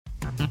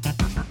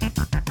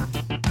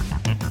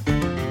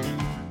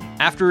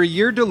After a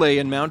year delay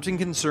and mounting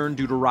concern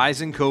due to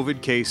rising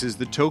COVID cases,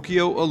 the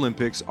Tokyo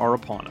Olympics are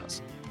upon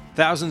us.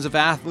 Thousands of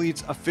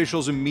athletes,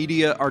 officials, and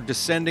media are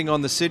descending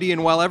on the city,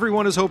 and while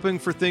everyone is hoping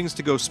for things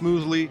to go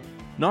smoothly,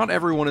 not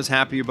everyone is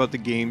happy about the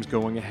games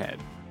going ahead.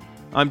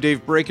 I'm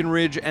Dave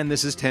Breckenridge, and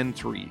this is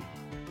 10-3.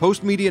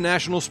 Post-media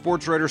national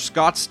sports writer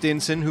Scott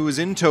Stinson, who is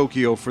in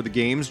Tokyo for the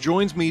games,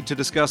 joins me to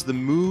discuss the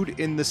mood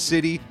in the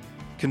city,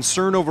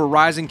 concern over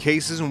rising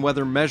cases and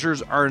whether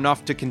measures are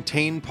enough to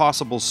contain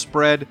possible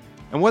spread,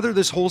 and whether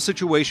this whole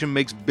situation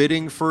makes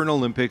bidding for an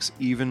Olympics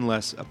even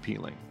less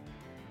appealing.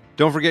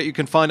 Don't forget you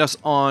can find us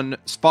on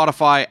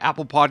Spotify,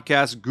 Apple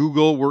Podcasts,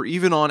 Google. We're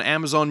even on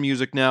Amazon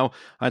Music now.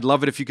 I'd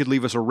love it if you could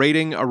leave us a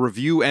rating, a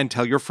review, and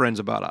tell your friends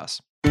about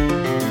us.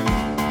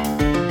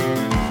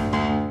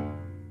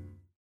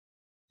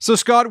 So,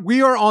 Scott,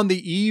 we are on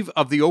the eve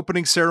of the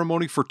opening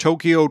ceremony for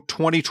Tokyo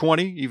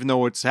 2020, even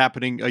though it's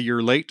happening a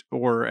year late,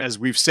 or as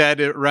we've said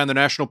around the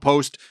National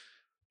Post,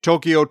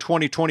 Tokyo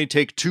 2020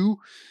 Take 2.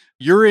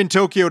 You're in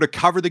Tokyo to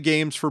cover the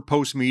games for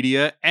Post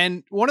Media,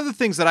 and one of the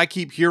things that I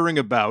keep hearing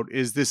about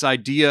is this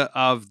idea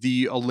of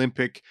the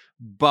Olympic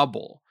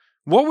bubble.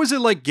 What was it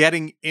like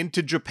getting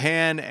into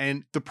Japan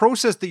and the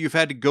process that you've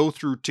had to go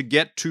through to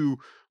get to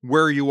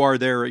where you are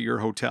there at your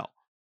hotel?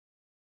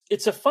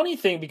 It's a funny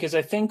thing because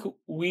I think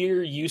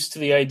we're used to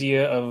the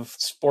idea of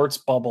sports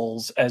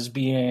bubbles as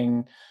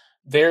being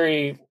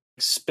very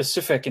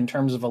specific in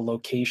terms of a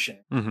location.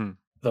 Mm-hmm.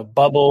 The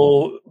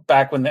bubble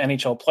back when the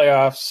NHL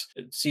playoffs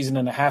a season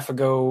and a half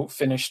ago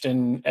finished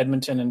in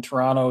Edmonton and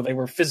Toronto, they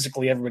were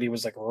physically, everybody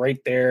was like right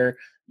there.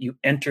 You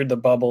entered the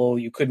bubble.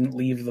 You couldn't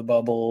leave the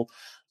bubble.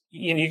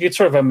 You could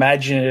sort of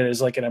imagine it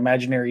as like an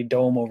imaginary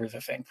dome over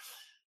the thing.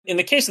 In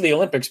the case of the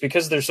Olympics,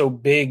 because they're so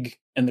big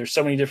and there's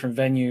so many different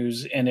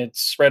venues and it's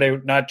spread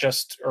out not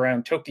just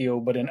around Tokyo,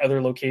 but in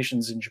other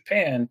locations in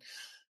Japan,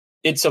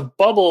 it's a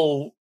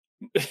bubble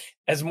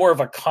as more of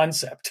a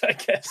concept, I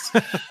guess,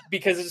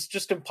 because it's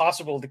just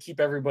impossible to keep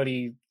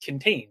everybody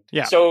contained.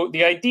 Yeah. So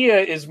the idea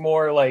is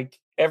more like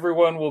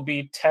everyone will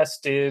be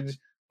tested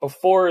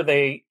before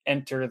they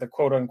enter the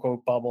quote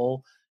unquote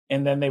bubble,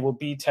 and then they will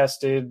be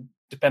tested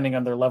depending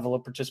on their level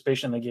of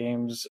participation in the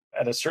games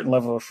at a certain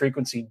level of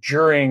frequency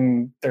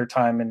during their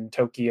time in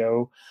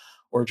Tokyo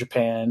or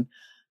Japan.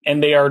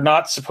 And they are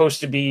not supposed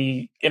to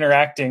be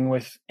interacting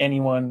with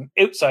anyone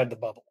outside the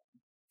bubble.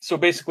 So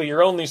basically,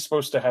 you're only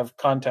supposed to have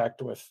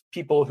contact with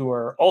people who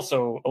are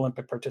also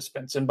Olympic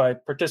participants. And by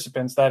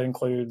participants, that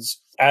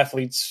includes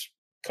athletes,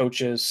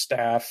 coaches,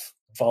 staff,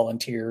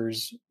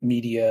 volunteers,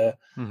 media,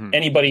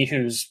 anybody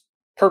whose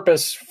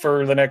purpose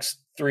for the next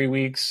 3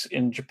 weeks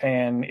in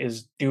Japan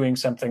is doing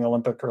something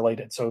Olympic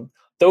related. So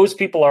those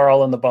people are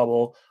all in the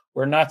bubble.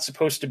 We're not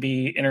supposed to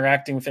be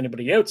interacting with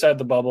anybody outside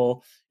the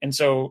bubble. And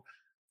so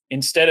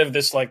instead of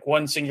this like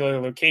one singular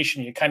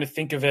location, you kind of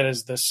think of it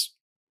as this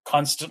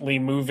constantly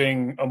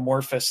moving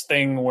amorphous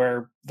thing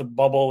where the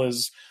bubble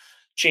is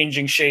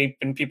changing shape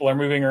and people are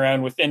moving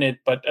around within it,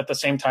 but at the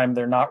same time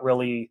they're not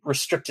really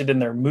restricted in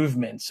their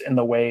movements in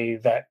the way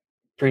that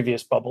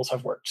previous bubbles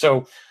have worked.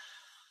 So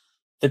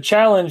the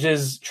challenge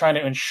is trying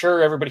to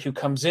ensure everybody who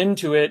comes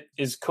into it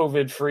is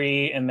COVID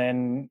free and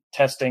then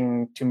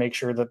testing to make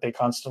sure that they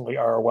constantly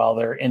are while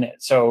they're in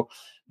it. So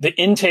the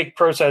intake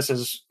process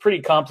is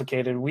pretty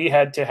complicated. We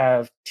had to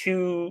have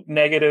 2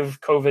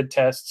 negative COVID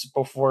tests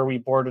before we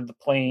boarded the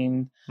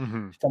plane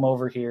to come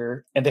over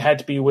here. And they had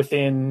to be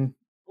within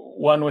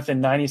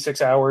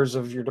 96 hours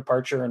of your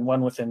departure and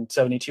one within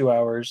 72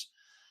 hours.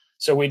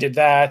 So we did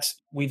that.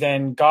 We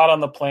then got on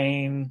the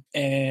plane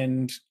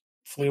and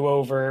flew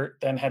over,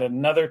 then had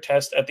another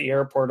test at the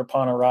airport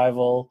upon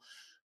arrival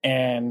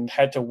and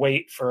had to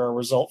wait for a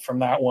result from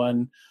that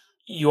one.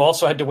 You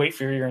also had to wait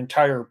for your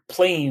entire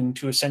plane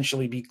to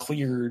essentially be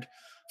cleared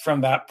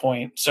from that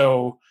point.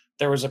 So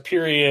there was a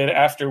period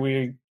after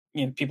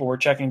people were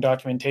checking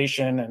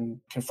documentation and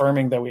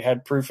confirming that we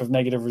had proof of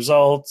negative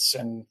results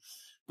and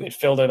we had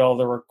filled out all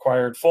the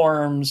required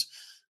forms.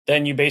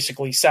 Then you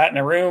basically sat in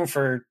a room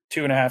for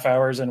 2.5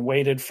 hours and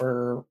waited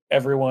for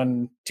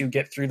everyone to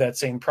get through that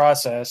same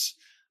process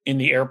in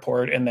the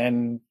airport. And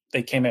then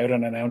they came out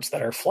and announced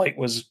that our flight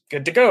was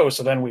good to go.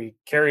 So then we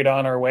carried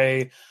on our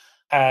way,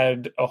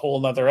 had a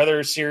whole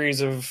other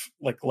series of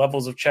like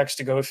levels of checks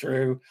to go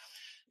through.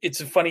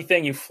 It's a funny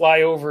thing. You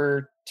fly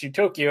over to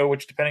Tokyo,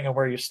 which depending on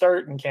where you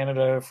start in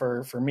Canada,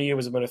 for me, it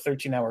was about a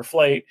 13-hour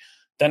flight.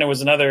 Then it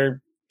was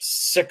another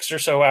 6 or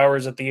so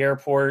hours at the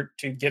airport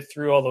to get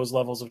through all those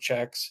levels of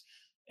checks.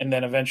 And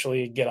then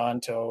eventually get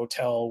on to a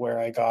hotel where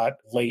I got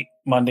late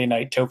Monday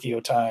night Tokyo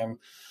time,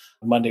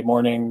 Monday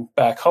morning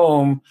back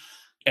home.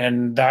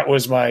 And that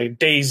was my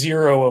day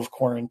 0 of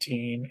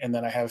quarantine. And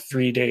then I have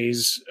 3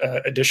 days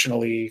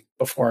additionally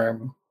before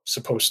I'm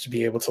supposed to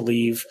be able to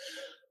leave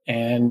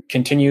and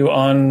continue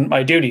on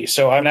my duty.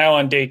 So I'm now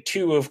on day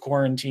 2 of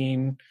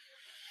quarantine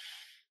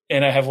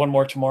and I have one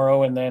more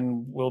tomorrow and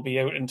then we'll be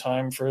out in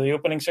time for the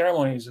opening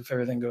ceremonies if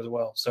everything goes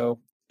well. So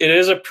It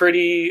is a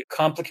pretty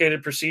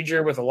complicated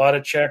procedure with a lot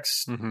of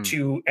checks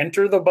to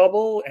enter the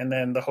bubble. And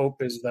then the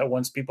hope is that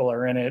once people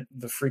are in it,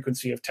 the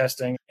frequency of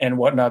testing and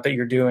whatnot that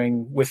you're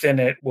doing within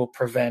it will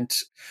prevent.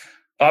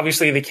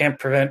 Obviously, they can't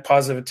prevent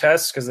positive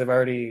tests because they've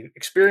already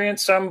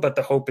experienced some, but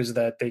the hope is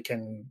that they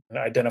can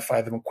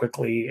identify them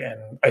quickly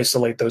and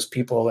isolate those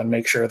people and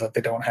make sure that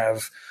they don't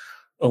have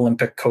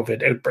Olympic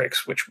COVID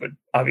outbreaks, which would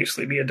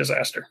obviously be a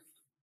disaster.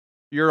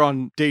 You're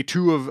on day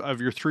 2 of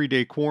your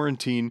 3-day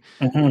quarantine.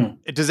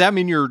 Does that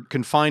mean you're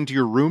confined to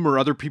your room, or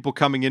other people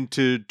coming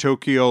into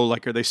Tokyo?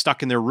 Like, are they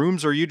stuck in their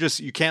rooms, or you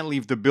can't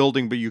leave the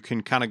building, but you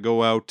can kind of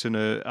go out and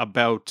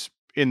about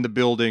in the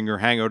building or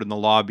hang out in the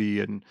lobby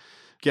and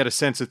get a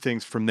sense of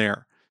things from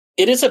there?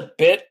 It is a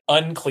bit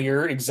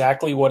unclear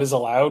exactly what is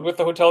allowed with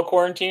the hotel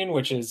quarantine,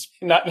 which is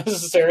not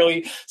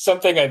necessarily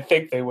something I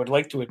think they would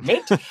like to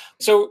admit.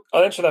 So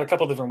I'll answer that a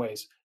couple different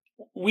ways.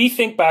 We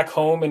think back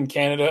home in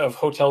Canada of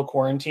hotel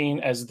quarantine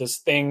as this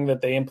thing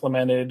that they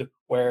implemented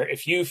where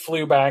if you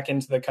flew back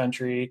into the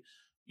country,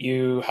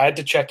 you had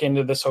to check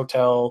into this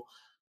hotel,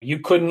 you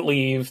couldn't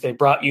leave, they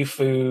brought you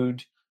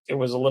food. It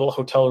was a little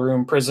hotel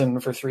room prison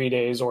for 3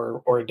 days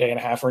or a day and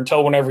a half, or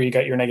until whenever you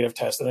got your negative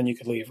test, and then you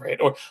could leave, right?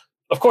 Or,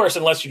 of course,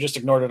 unless you just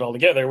ignored it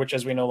altogether, which,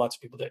 as we know, lots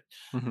of people did.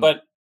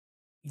 But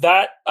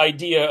that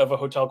idea of a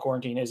hotel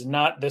quarantine is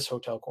not this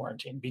hotel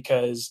quarantine,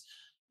 because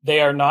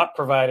they are not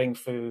providing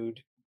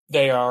food.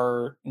 They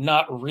are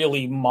not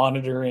really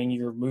monitoring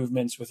your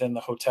movements within the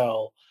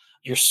hotel.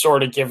 You're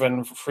sort of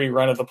given free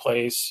run of the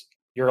place.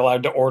 You're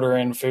allowed to order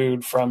in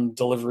food from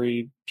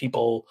delivery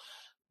people.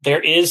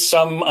 There is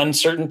some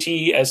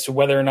uncertainty as to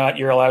whether or not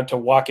you're allowed to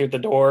walk out the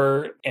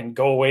door and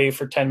go away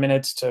for 10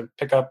 minutes to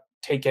pick up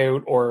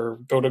takeout or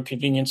go to a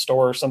convenience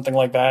store or something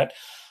like that.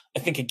 I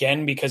think,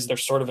 again, because they're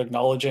sort of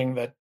acknowledging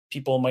that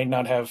people might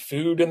not have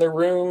food in their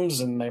rooms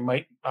and they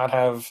might not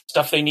have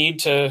stuff they need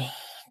to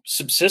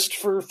subsist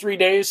for 3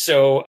 days.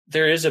 So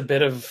there is a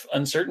bit of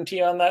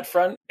uncertainty on that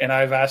front. And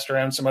I've asked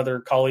around some other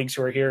colleagues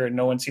who are here, and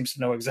no one seems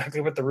to know exactly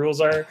what the rules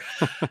are.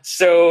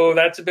 So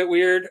that's a bit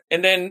weird.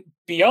 And then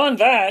beyond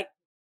that,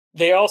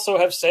 they also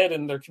have said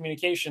in their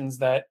communications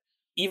that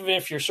even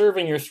if you're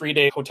serving your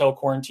 3-day hotel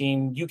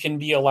quarantine, you can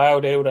be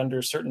allowed out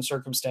under certain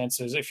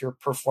circumstances if you're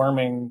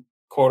performing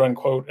quote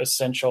unquote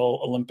essential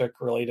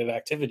Olympic related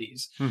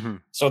activities.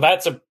 So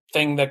that's a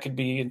thing that could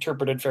be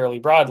interpreted fairly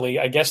broadly.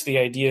 I guess the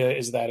idea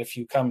is that if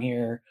you come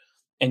here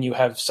and you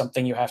have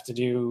something you have to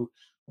do,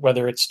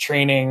 whether it's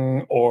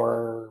training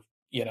or,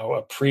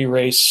 a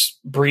pre-race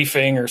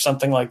briefing or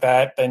something like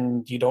that,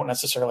 then you don't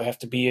necessarily have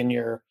to be in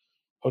your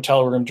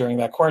hotel room during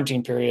that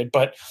quarantine period.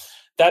 But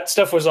that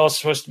stuff was all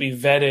supposed to be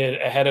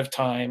vetted ahead of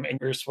time, and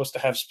you're supposed to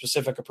have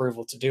specific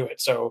approval to do it.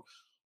 So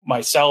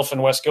myself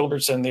and Wes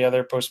Gilbertson, the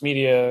other post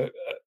media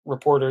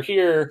reporter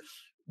here,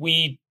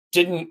 we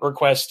didn't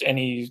request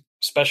any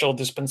special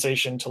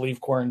dispensation to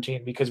leave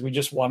quarantine because we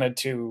just wanted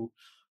to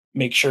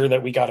make sure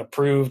that we got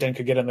approved and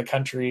could get in the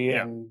country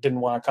and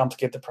didn't want to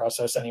complicate the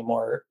process any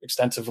more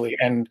extensively.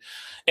 And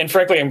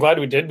frankly, I'm glad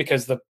we did,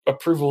 because the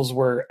approvals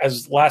were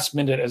as last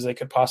minute as they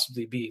could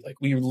possibly be. Like,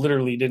 we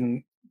literally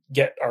didn't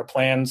get our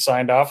plans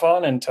signed off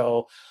on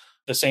until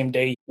the same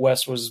day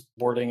Wes was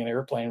boarding an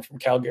airplane from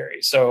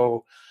Calgary.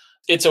 So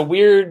it's a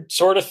weird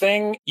sort of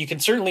thing. You can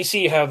certainly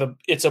see how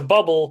it's a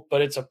bubble,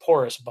 but it's a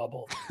porous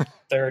bubble.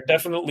 There are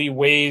definitely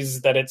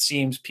ways that it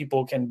seems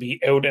people can be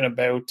out and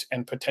about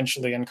and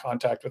potentially in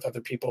contact with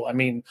other people. I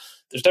mean,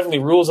 there's definitely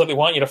rules that they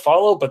want you to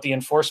follow, but the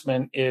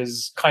enforcement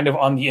is kind of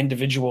on the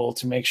individual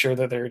to make sure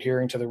that they're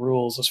adhering to the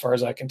rules, as far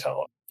as I can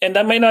tell. And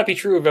that may not be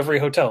true of every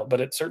hotel, but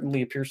it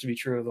certainly appears to be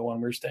true of the one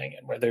we're staying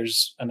in, where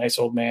there's a nice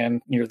old man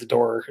near the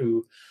door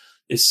who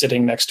is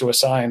sitting next to a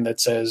sign that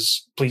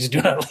says, "Please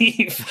do not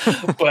leave."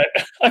 But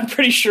I'm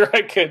pretty sure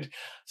I could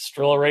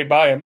stroll right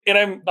by him. And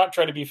I'm not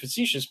trying to be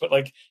facetious, but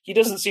he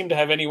doesn't seem to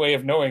have any way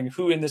of knowing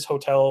who in this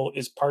hotel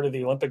is part of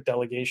the Olympic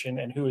delegation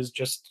and who is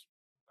just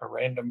a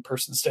random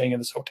person staying in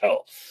this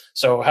hotel.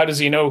 So how does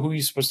he know who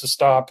he's supposed to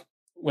stop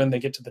when they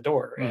get to the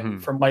door?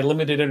 And from my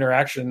limited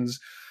interactions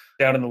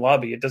down in the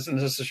lobby, it doesn't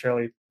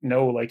necessarily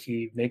know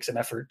he makes an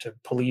effort to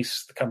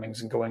police the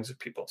comings and goings of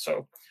people.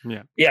 So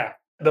yeah,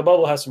 the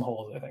bubble has some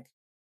holes, I think.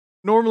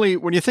 Normally,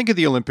 when you think of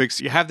the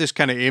Olympics, you have this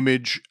kind of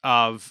image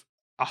of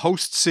a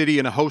host city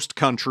and a host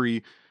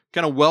country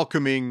kind of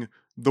welcoming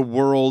the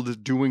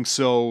world, doing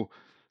so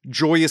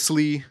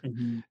joyously.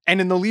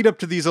 And in the lead up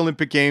to these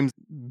Olympic Games,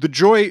 the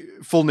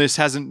joyfulness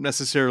hasn't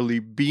necessarily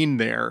been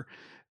there,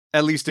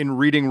 at least in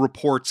reading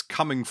reports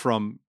coming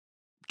from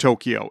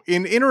Tokyo.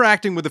 In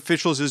interacting with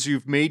officials as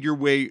you've made your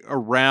way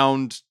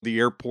around the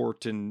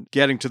airport and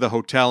getting to the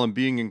hotel and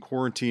being in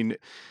quarantine,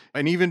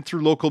 and even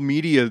through local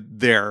media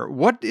there,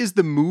 what is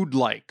the mood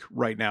like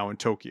right now in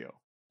Tokyo?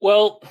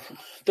 Well,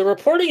 the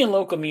reporting in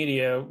local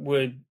media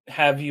would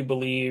have you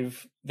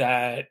believe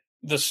that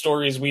the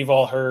stories we've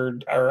all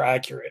heard are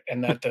accurate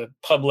and that the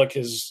public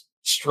is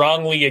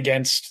strongly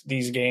against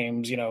these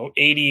games.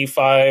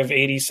 85,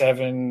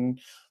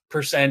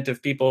 87%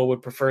 of people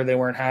would prefer they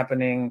weren't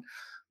happening.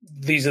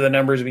 these are the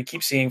numbers we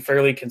keep seeing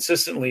fairly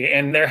consistently.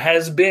 And there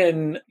has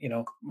been,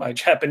 my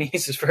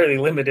Japanese is fairly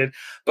limited,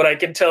 but I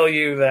can tell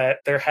you that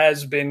there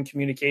has been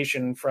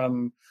communication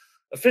from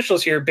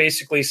officials here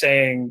basically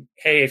saying,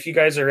 hey, if you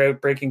guys are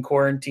out breaking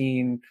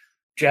quarantine,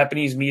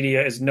 Japanese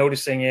media is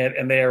noticing it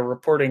and they are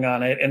reporting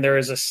on it. And there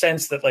is a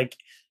sense that, like,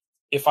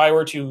 if I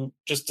were to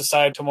just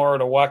decide tomorrow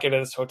to walk out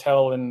of this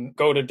hotel and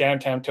go to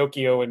downtown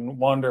Tokyo and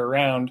wander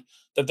around,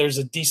 that there's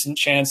a decent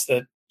chance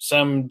that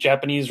some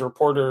Japanese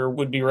reporter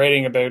would be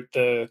writing about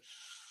the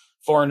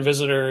foreign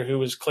visitor who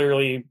was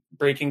clearly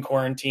breaking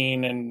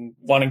quarantine and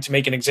wanting to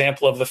make an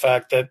example of the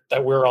fact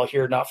that we're all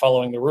here not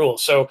following the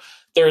rules. So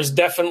there's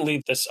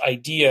definitely this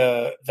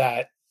idea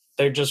that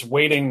they're just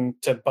waiting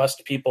to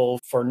bust people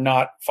for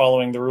not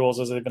following the rules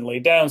as they've been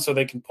laid down, so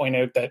they can point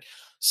out that,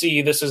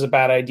 see, this is a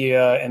bad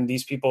idea, and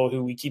these people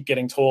who we keep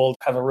getting told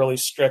have a really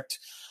strict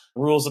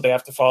rules that they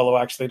have to follow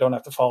actually don't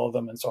have to follow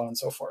them, and so on and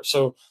so forth.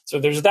 So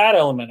there's that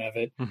element of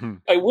it. Mm-hmm.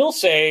 I will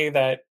say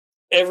that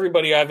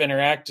everybody I've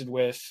interacted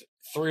with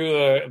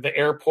through the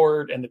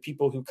airport and the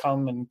people who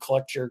come and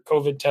collect your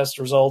COVID test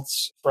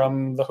results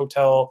from the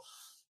hotel,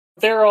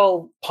 they're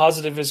all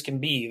positive as can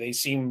be. They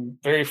seem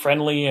very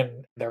friendly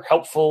and they're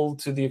helpful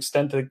to the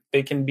extent that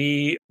they can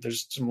be.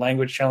 There's some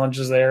language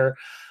challenges there,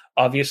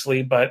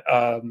 obviously, but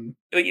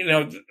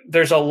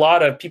there's a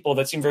lot of people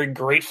that seem very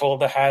grateful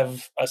to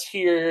have us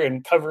here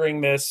and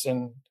covering this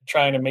and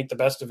trying to make the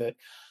best of it.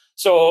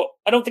 So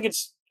I don't think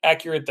it's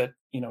accurate that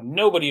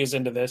nobody is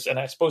into this, and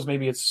I suppose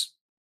maybe it's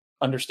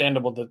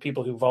understandable that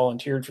people who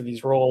volunteered for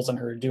these roles and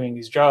who are doing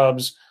these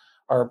jobs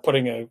are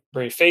putting a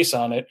brave face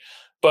on it.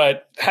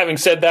 But having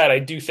said that, I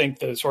do think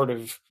the sort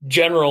of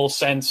general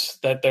sense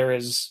that there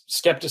is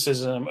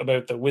skepticism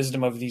about the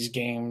wisdom of these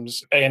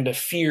games and a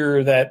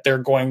fear that they're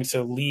going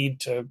to lead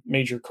to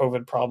major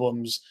COVID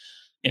problems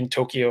in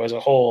Tokyo as a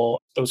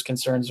whole, those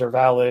concerns are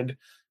valid.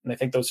 And I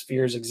think those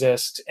fears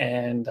exist.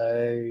 And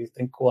I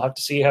think we'll have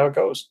to see how it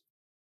goes.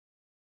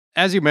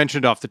 As you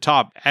mentioned off the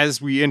top,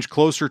 as we inch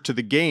closer to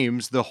the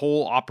games, the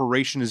whole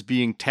operation is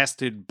being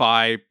tested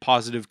by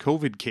positive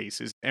COVID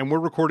cases. And we're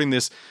recording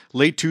this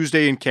late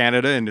Tuesday in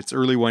Canada, and it's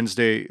early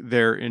Wednesday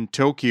there in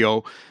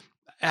Tokyo.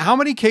 How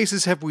many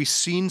cases have we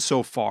seen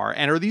so far?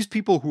 And are these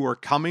people who are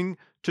coming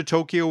to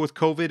Tokyo with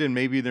COVID and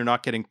maybe they're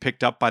not getting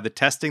picked up by the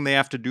testing they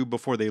have to do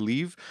before they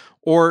leave?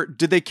 Or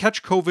did they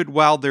catch COVID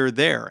while they're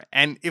there?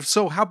 And if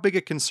so, how big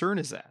a concern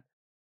is that?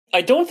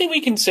 I don't think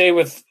we can say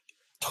with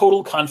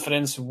total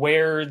confidence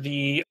where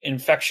the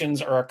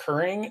infections are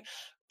occurring.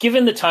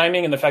 Given the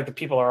timing and the fact that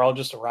people are all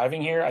just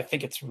arriving here, I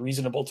think it's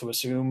reasonable to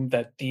assume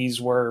that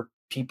these were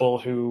people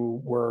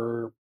who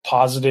were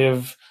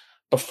positive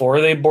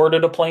before they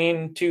boarded a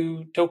plane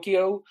to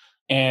Tokyo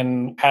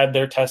and had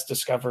their test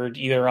discovered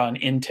either on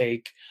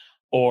intake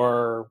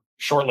or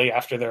shortly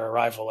after their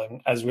arrival. And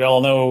as we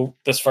all know,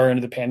 this far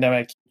into the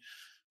pandemic,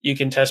 you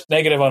can test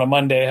negative on a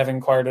Monday, having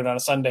acquired it on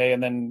a Sunday,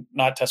 and then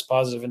not test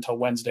positive until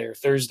Wednesday or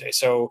Thursday.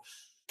 So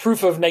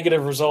proof of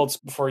negative results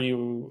before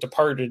you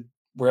departed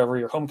wherever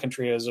your home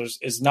country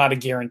is not a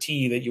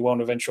guarantee that you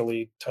won't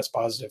eventually test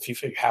positive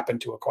if you happen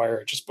to acquire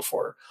it just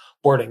before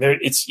boarding.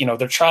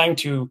 They're trying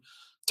to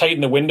tighten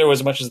the window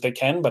as much as they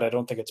can, but I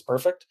don't think it's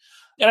perfect.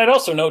 And I'd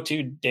also note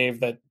too, Dave,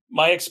 that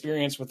my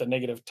experience with the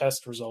negative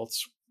test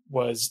results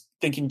was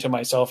thinking to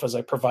myself as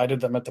I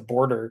provided them at the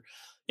border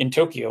in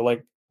Tokyo,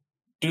 like,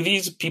 do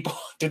these people,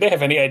 do they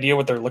have any idea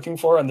what they're looking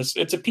for on this?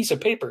 It's a piece of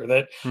paper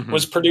that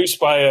was produced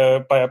by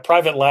a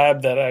private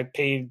lab that I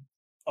paid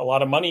a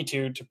lot of money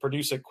to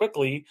produce it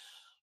quickly.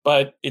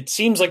 But it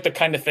seems like the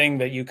kind of thing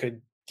that you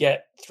could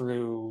get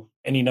through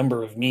any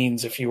number of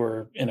means if you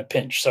were in a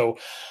pinch. So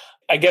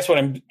I guess what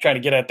I'm trying to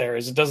get at there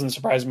is it doesn't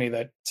surprise me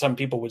that some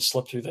people would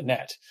slip through the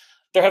net.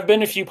 There have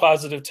been a few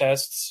positive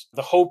tests.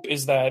 The hope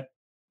is that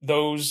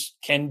those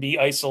can be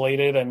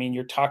isolated. I mean,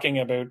 you're talking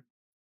about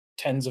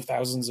tens of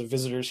thousands of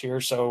visitors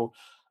here, so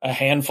a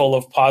handful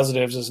of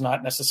positives is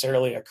not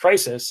necessarily a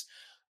crisis.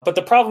 But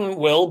the problem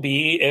will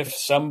be if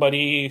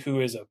somebody who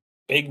is a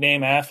big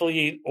name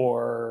athlete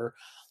or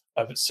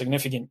a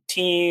significant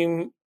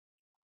team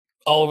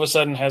all of a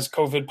sudden has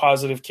COVID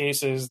positive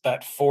cases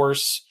that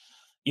force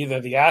either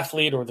the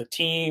athlete or the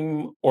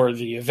team or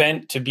the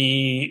event to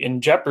be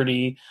in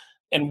jeopardy.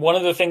 And one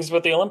of the things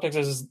about the Olympics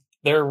is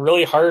they're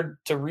really hard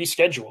to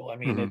reschedule. I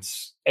mean,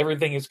 it's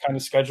everything is kind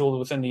of scheduled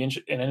within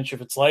an inch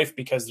of its life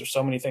because there's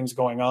so many things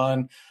going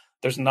on.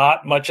 There's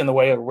not much in the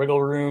way of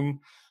wiggle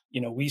room.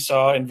 We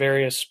saw in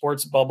various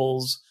sports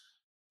bubbles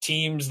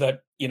teams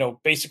that,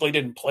 basically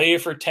didn't play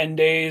for 10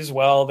 days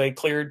while they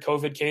cleared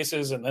COVID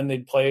cases, and then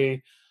they'd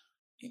play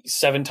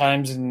 7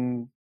 times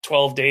in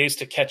 12 days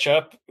to catch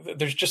up.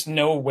 There's just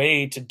no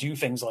way to do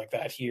things like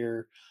that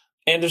here.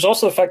 And there's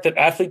also the fact that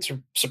athletes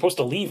are supposed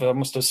to leave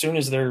almost as soon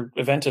as their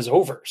event is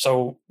over.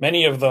 So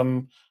many of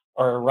them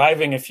are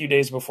arriving a few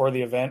days before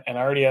the event and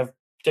already have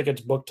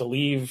tickets booked to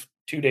leave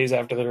 2 days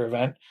after their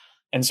event.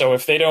 And so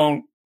if they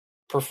don't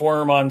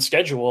perform on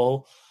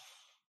schedule,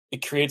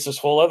 it creates this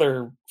whole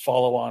other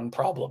follow-on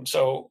problem.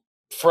 So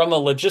from a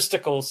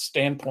logistical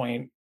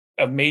standpoint,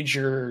 a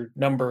major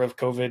number of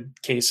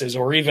COVID cases,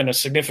 or even a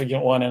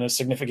significant one in a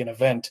significant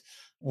event,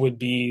 would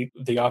be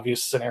the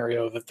obvious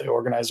scenario that the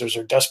organizers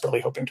are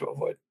desperately hoping to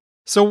avoid.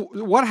 So,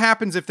 what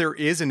happens if there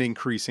is an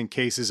increase in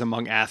cases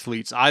among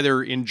athletes,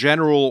 either in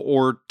general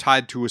or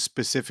tied to a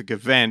specific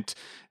event?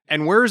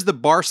 And where is the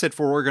bar set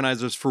for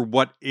organizers for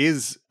what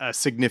is a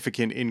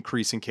significant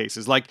increase in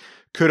cases? Like,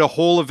 could a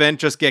whole event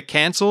just get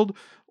canceled,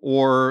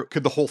 or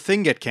could the whole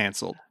thing get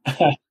canceled?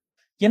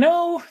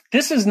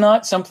 This is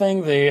not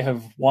something they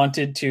have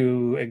wanted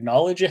to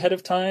acknowledge ahead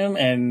of time.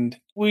 And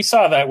we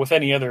saw that with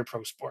any other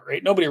pro sport,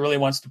 right? Nobody really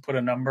wants to put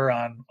a number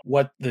on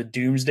what the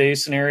doomsday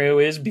scenario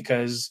is,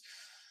 because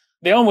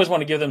they always want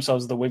to give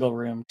themselves the wiggle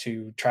room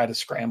to try to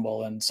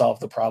scramble and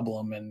solve the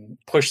problem and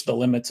push the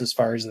limits as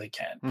far as they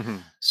can. Mm-hmm.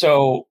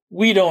 So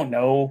we don't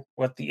know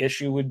what the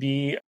issue would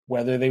be,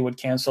 whether they would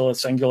cancel a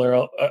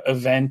singular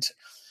event.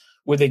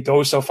 Would they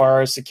go so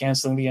far as to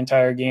canceling the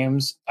entire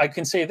games? I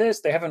can say this,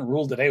 they haven't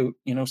ruled it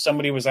out.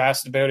 Somebody was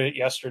asked about it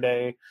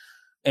yesterday,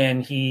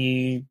 and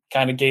he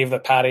kind of gave the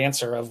pat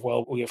answer of,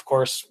 well, we of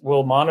course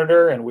will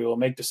monitor and we will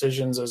make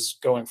decisions as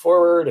going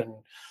forward, and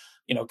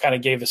kind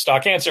of gave the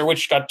stock answer,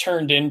 which got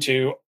turned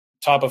into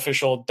top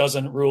official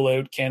doesn't rule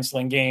out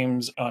canceling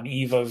games on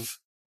eve of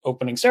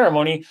opening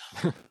ceremony.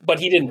 But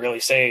he didn't really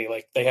say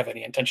like they have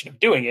any intention of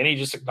doing it. He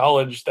just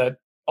acknowledged that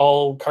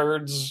all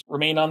cards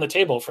remain on the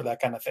table for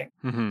that kind of thing.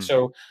 Mm-hmm.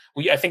 So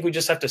I think we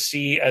just have to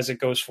see as it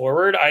goes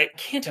forward. I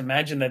can't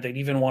imagine that they'd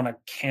even want to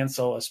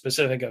cancel a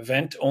specific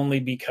event,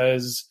 only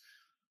because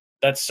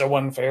that's so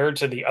unfair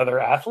to the other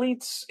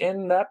athletes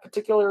in that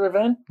particular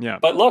event. Yeah.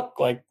 But look,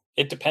 like,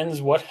 it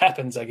depends what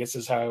happens, I guess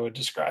is how I would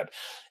describe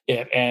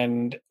it.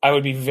 And I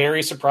would be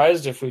very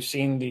surprised if we've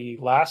seen the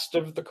last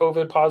of the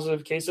COVID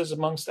positive cases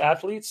amongst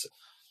athletes.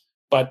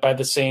 But by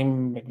the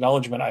same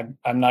acknowledgement,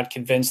 I'm not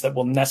convinced that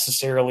we'll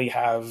necessarily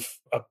have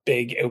a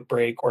big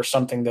outbreak or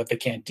something that they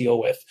can't deal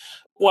with.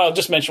 Well, I'll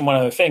just mention one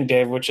other thing,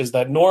 Dave, which is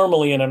that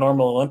normally in a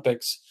normal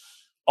Olympics,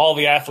 all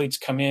the athletes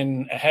come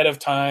in ahead of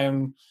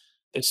time.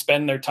 They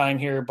spend their time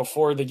here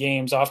before the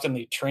games. Often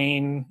they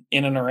train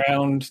in and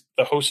around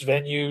the host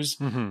venues.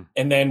 Mm-hmm.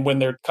 And then when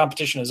their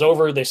competition is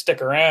over, they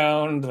stick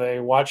around, they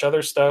watch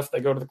other stuff,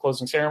 they go to the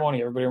closing ceremony.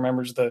 Everybody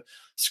remembers the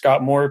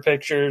Scott Moore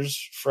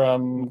pictures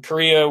from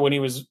Korea when he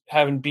was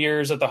having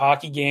beers at the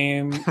hockey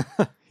game.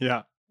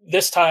 Yeah.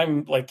 This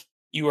time, like,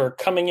 you are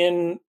coming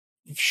in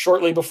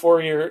shortly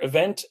before your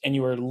event and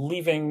you are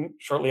leaving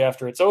shortly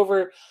after it's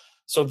over.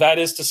 So that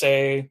is to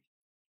say,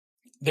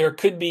 there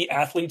could be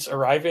athletes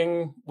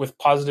arriving with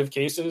positive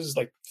cases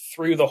like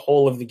through the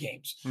whole of the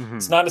games. Mm-hmm.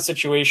 It's not a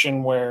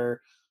situation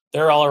where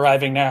they're all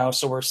arriving now,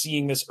 so we're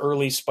seeing this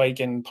early spike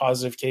in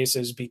positive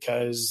cases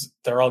because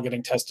they're all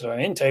getting tested on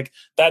intake.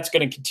 That's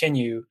going to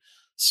continue.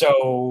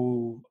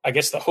 So I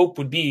guess the hope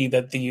would be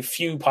that the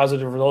few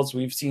positive results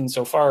we've seen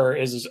so far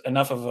is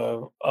enough of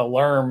a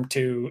alarm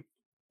to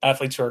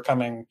athletes who are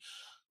coming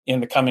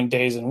in the coming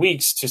days and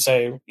weeks to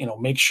say,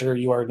 make sure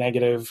you are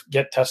negative,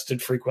 get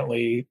tested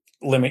frequently,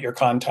 limit your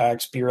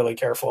contacts, be really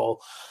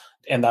careful,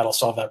 and that'll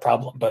solve that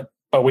problem. But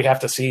we have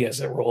to see as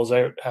it rolls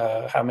out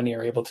how many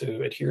are able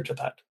to adhere to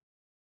that.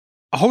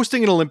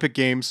 Hosting an Olympic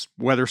Games,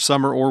 whether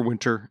summer or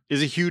winter,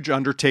 is a huge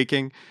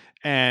undertaking.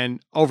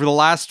 And over the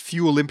last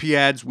few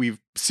Olympiads, we've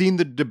seen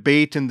the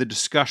debate and the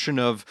discussion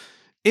of,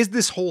 is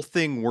this whole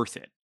thing worth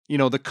it?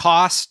 The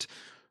cost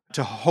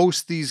to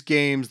host these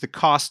games, the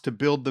cost to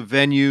build the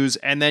venues,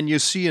 and then you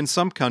see in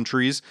some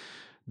countries,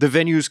 the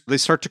venues, they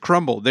start to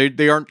crumble.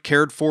 They aren't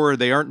cared for.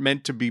 They aren't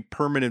meant to be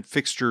permanent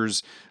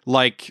fixtures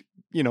like,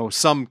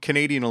 some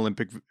Canadian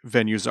Olympic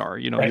venues are.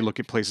 Right. You look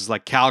at places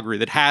like Calgary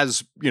that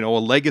has, a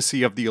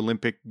legacy of the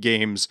Olympic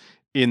Games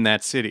in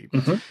that city.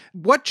 Mm-hmm.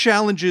 What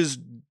challenges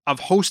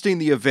of hosting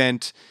the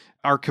event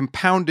are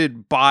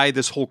compounded by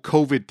this whole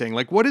COVID thing?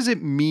 Like, what does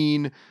it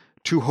mean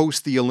to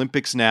host the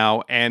Olympics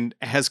now? And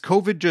has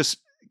COVID just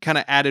kind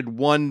of added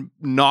one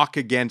knock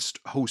against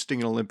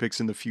hosting an Olympics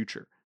in the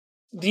future?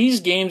 These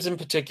games in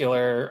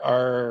particular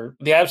are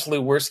the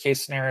absolute worst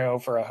case scenario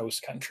for a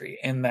host country,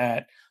 in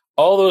that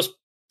all those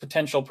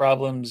potential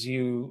problems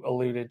you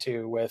alluded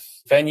to with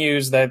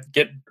venues that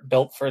get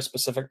built for a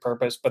specific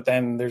purpose, but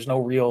then there's no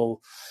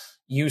real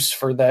use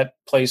for that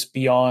place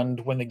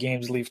beyond when the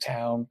games leave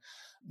town.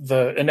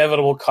 The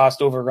inevitable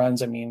cost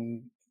overruns. I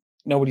mean,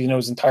 nobody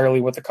knows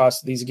entirely what the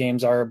cost of these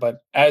games are, but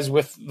as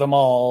with them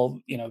all,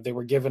 they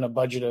were given a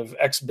budget of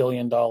X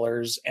billion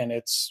dollars, and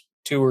it's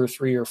 2 or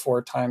 3 or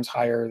 4 times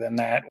higher than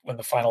that when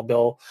the final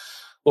bill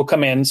will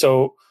come in.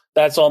 So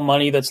that's all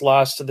money that's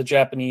lost to the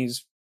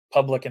Japanese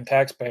public and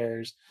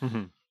taxpayers.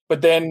 Mm-hmm.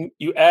 But then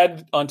you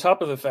add on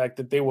top of the fact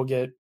that they will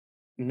get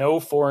no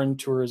foreign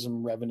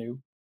tourism revenue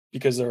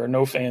because there are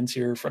no fans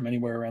here from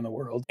anywhere around the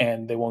world,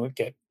 and they won't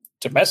get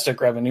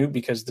domestic revenue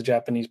because the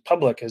Japanese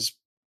public is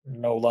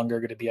no longer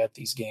going to be at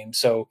these games.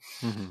 So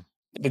mm-hmm.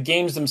 The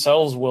games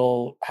themselves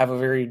will have a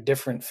very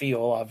different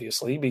feel,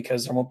 obviously,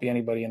 because there won't be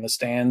anybody in the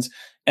stands.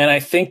 And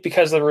I think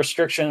because of the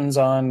restrictions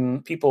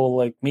on people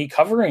like me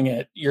covering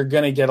it, you're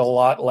going to get a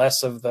lot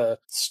less of the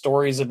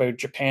stories about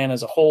Japan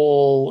as a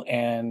whole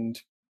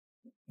and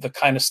the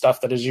kind of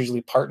stuff that is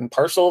usually part and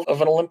parcel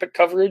of an Olympic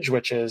coverage,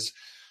 which is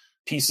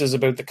pieces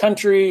about the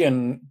country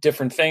and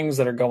different things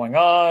that are going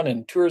on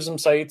and tourism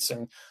sites.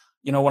 And,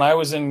 when I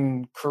was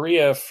in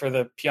Korea for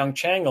the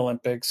Pyeongchang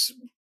Olympics,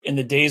 in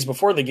the days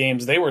before the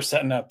games, they were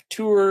setting up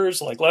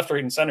tours like left,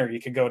 right, and center. You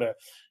could go to,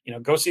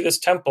 go see this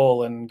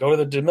temple and go to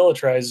the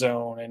demilitarized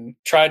zone and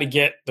try to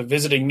get the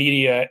visiting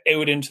media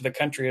out into the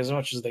country as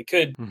much as they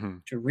could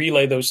to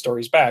relay those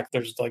stories back.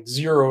 There's like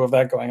zero of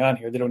that going on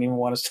here. They don't even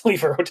want us to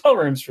leave our hotel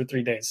rooms for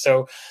 3 days.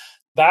 So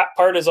that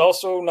part is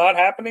also not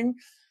happening.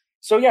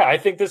 So yeah, I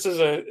think this is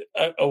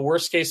a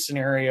worst case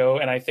scenario.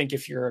 And I think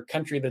if you're a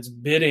country that's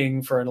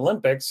bidding for an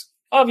Olympics,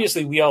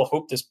 obviously we all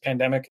hope this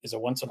pandemic is a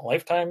once in a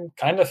lifetime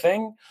kind of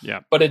thing.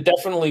 Yeah. But it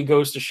definitely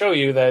goes to show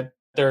you that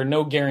there are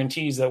no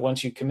guarantees that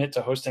once you commit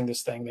to hosting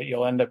this thing, that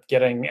you'll end up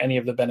getting any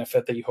of the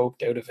benefit that you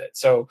hoped out of it.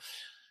 So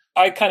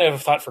I kind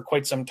of thought for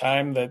quite some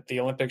time that the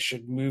Olympics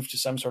should move to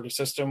some sort of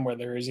system where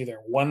there is either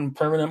one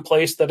permanent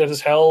place that it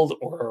is held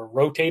or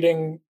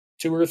rotating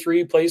 2 or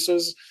 3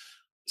 places.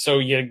 So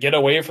you get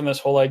away from this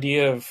whole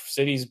idea of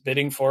cities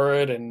bidding for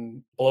it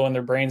and blowing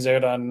their brains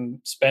out on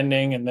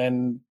spending and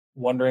then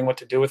wondering what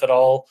to do with it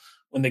all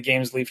when the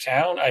games leave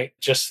town. I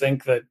just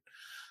think that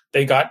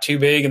they got too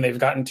big and they've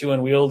gotten too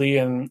unwieldy,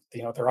 and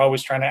they're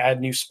always trying to add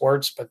new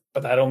sports, but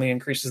that only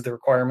increases the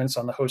requirements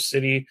on the host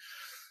city.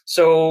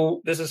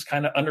 So this is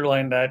kind of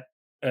underlined that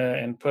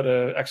and put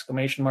an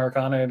exclamation mark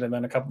on it and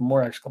then a couple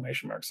more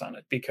exclamation marks on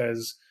it,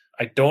 because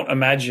I don't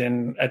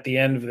imagine at the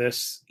end of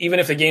this, even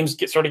if the games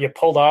get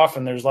pulled off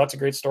and there's lots of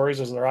great stories,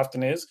 as there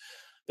often is,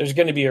 there's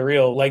going to be a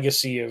real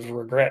legacy of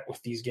regret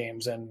with these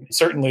games, and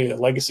certainly a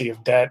legacy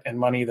of debt and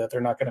money that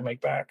they're not going to make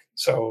back.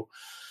 So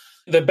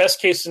the best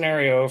case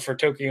scenario for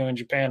Tokyo and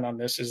Japan on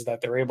this is that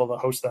they're able to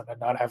host them and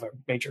not have a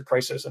major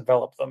crisis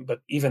envelop them. But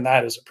even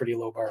that is a pretty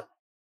low bar.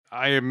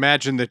 I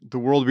imagine that the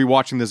world will be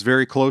watching this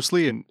very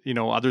closely, and,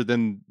 other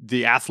than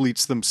the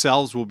athletes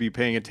themselves, will be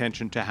paying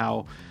attention to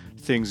how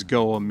things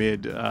go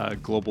amid a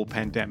global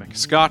pandemic.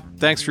 Scott,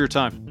 thanks for your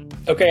time.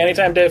 Okay,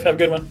 anytime, Dave. Have a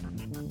good one.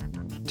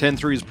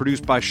 10-3 is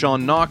produced by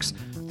Sean Knox,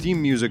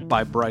 theme music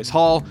by Bryce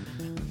Hall.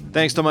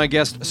 Thanks to my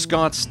guest,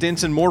 Scott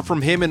Stinson. More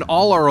from him and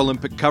all our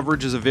Olympic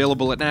coverage is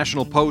available at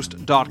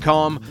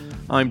nationalpost.com.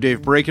 I'm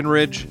Dave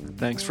Breckenridge.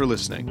 Thanks for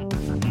listening.